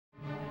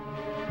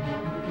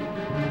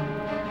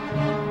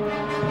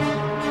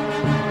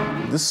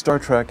This Star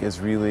Trek is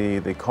really,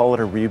 they call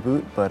it a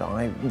reboot, but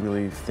I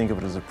really think of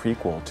it as a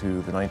prequel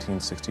to the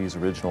 1960s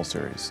original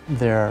series.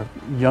 Their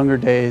younger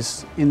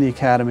days in the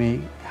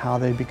Academy, how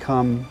they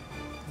become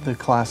the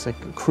classic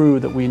crew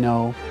that we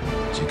know.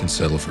 So you can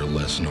settle for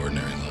less than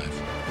ordinary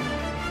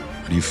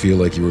life? Or do you feel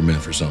like you were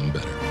meant for something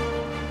better?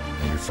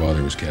 And your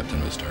father was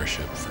captain of a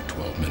starship for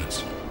 12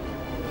 minutes.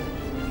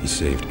 He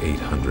saved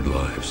 800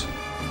 lives.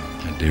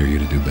 I dare you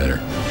to do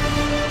better.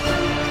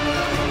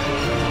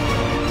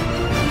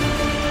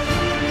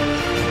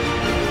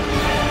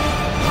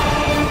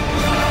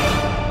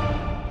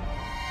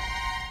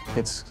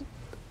 It's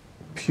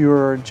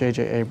pure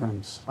J.J.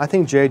 Abrams. I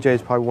think J.J.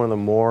 is probably one of the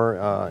more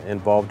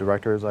involved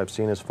directors I've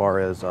seen as far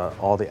as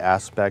all the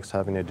aspects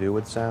having to do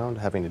with sound,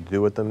 having to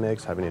do with the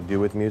mix, having to do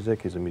with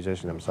music. He's a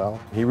musician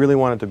himself. He really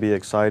wanted to be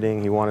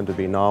exciting, he wanted to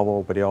be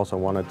novel, but he also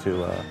wanted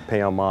to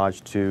pay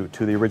homage to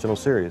the original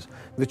series.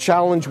 The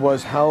challenge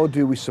was, how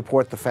do we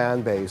support the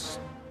fan base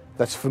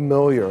that's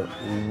familiar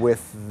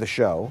with the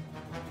show,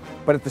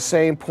 but at the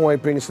same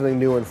point bring something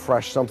new and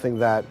fresh, something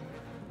that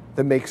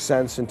makes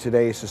sense in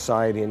today's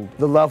society and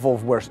the level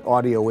of where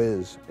audio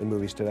is in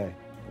movies today.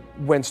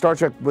 When Star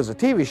Trek was a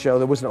TV show,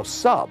 there was no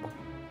sub.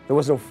 There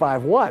was no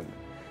 5.1.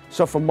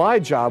 So for my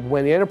job,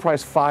 when the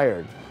Enterprise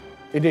fired,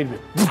 it needed,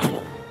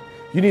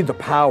 you need the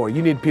power.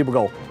 You need people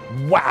to go,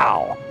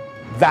 wow,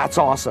 that's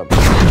awesome.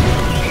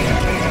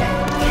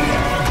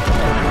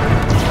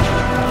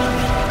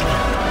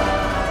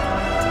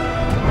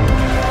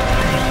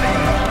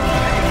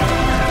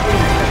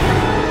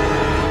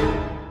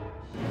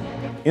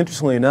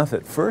 Interestingly enough,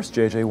 at first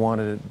J.J.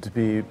 wanted it to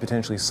be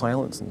potentially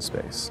silence in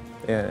space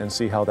and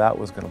see how that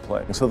was going to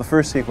play. And so the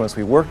first sequence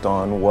we worked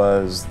on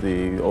was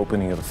the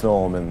opening of the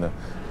film in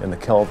the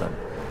Kelvin.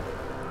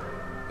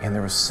 And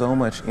there was so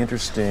much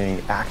interesting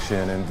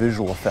action and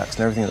visual effects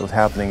and everything that was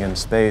happening in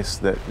space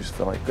that we just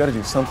felt like, we've got to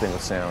do something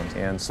with sound.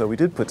 And so we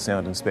did put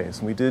sound in space,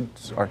 and we did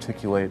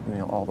articulate, you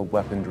know, all the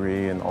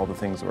weaponry and all the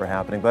things that were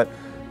happening. But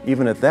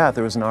even at that,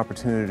 there was an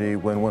opportunity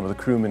when one of the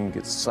crewmen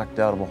gets sucked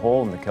out of a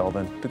hole in the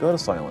Kelvin to go to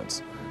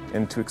silence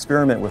and to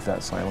experiment with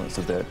that silence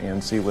a bit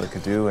and see what it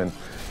could do and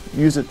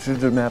use it to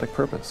dramatic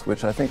purpose,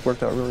 which I think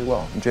worked out really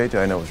well. And JJ,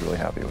 I know, was really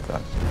happy with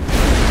that.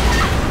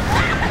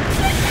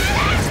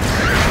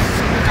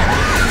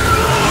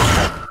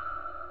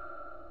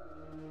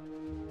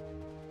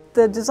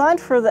 The design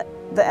for the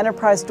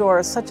Enterprise door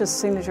is such a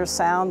signature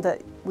sound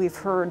that we've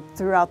heard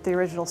throughout the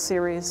original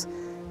series.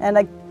 And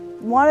I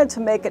wanted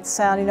to make it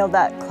sound, you know,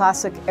 that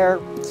classic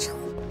air.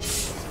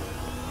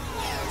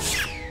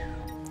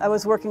 I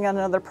was working on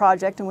another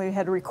project and we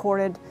had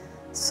recorded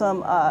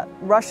some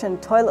Russian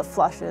toilet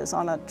flushes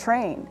on a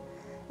train.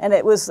 And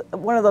it was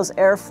one of those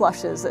air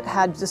flushes that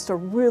had just a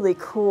really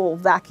cool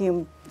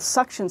vacuum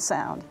suction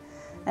sound.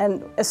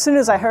 And as soon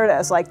as I heard it, I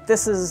was like,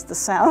 this is the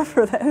sound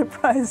for the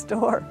Enterprise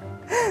door.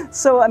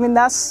 So, I mean,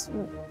 that's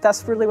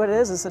really what it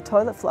is a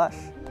toilet flush.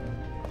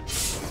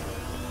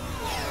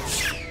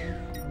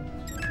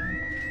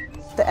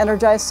 The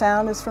energized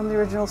sound is from the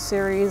original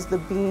series. The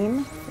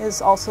beam is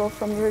also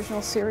from the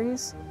original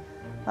series.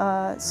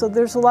 So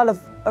there's a lot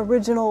of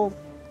original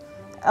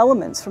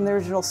elements from the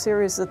original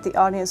series that the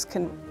audience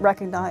can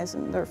recognize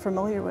and they're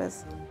familiar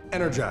with.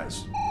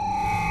 Energize.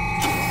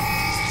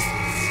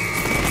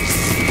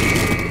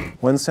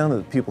 One sound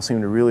that people seem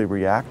to really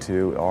react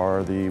to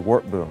are the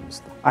warp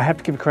booms. I have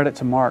to give credit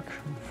to Mark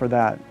for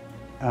that.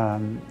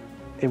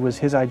 It was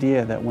his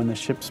idea that when the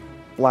ships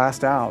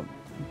blast out,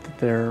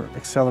 they're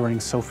accelerating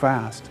so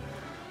fast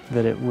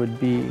that it would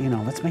be, you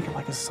know, let's make it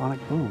like a sonic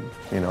boom.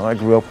 You know, I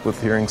grew up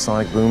with hearing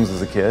sonic booms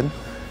as a kid,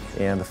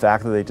 and the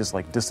fact that they just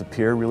like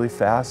disappear really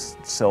fast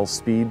sells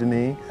speed to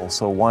me.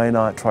 So why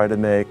not try to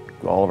make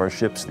all of our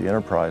ships, the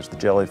Enterprise, the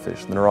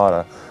Jellyfish, the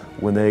Narada,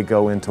 when they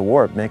go into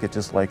warp, make it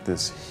just like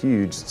this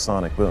huge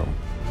sonic boom.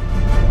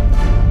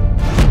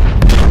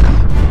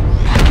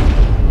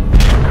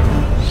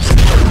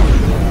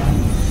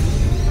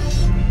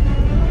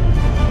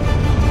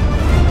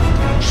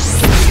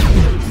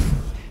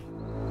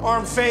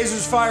 Armed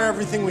phasers, fire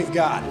everything we've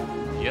got.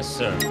 Yes,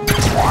 sir.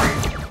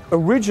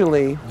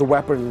 Originally, the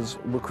weapons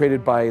were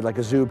created by like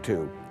a Zoob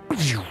tube,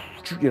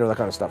 you know, that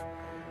kind of stuff.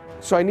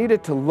 So I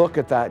needed to look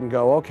at that and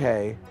go,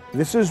 okay,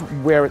 this is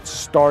where it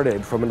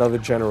started from another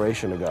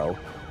generation ago.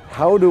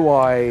 How do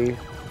I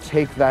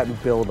take that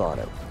and build on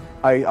it?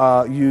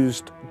 I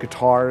used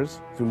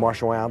guitars through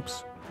Marshall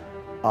amps,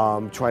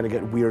 trying to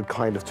get weird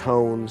kind of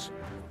tones.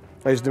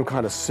 I used them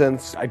kind of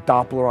synths. I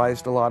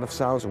Dopplerized a lot of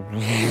sounds.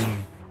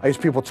 I used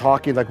people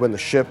talking, like when the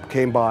ship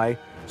came by,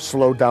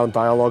 slowed down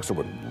dialogue, so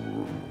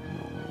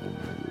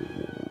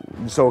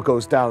it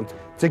goes down,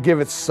 to give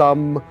it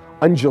some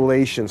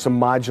undulation, some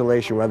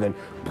modulation, rather than,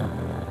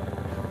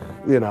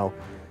 you know,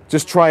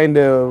 just trying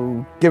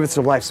to give it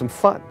some life, some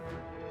fun.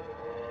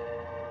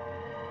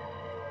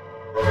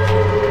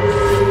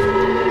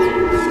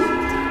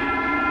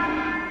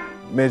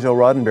 Majel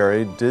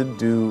Roddenberry did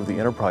do the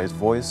Enterprise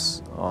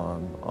voice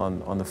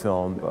on the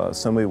film.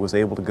 Somebody was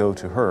able to go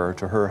to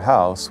her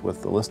house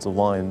with the list of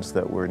lines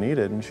that were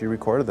needed, and she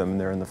recorded them,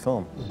 and they're in the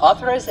film.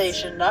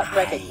 Authorization not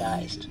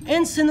recognized.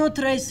 Ensign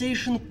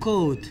authorization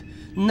code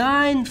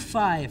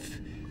 95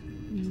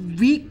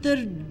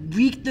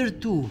 Victor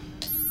 2.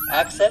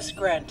 Access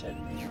granted.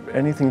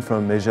 Anything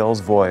from Majel's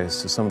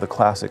voice to some of the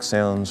classic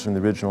sounds from the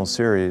original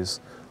series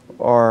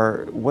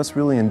are what's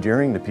really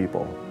endearing to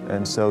people,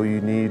 and so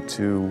you need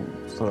to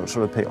sort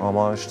of pay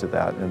homage to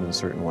that in a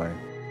certain way.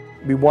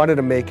 We wanted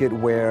to make it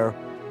where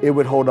it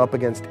would hold up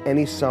against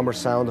any summer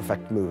sound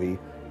effect movie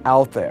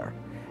out there,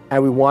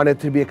 and we wanted it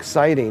to be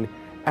exciting,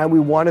 and we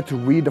wanted to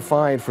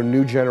redefine for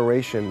new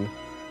generation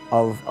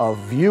of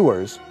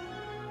viewers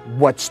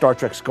what Star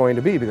Trek's going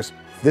to be, because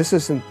this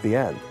isn't the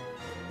end,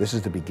 this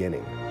is the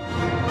beginning.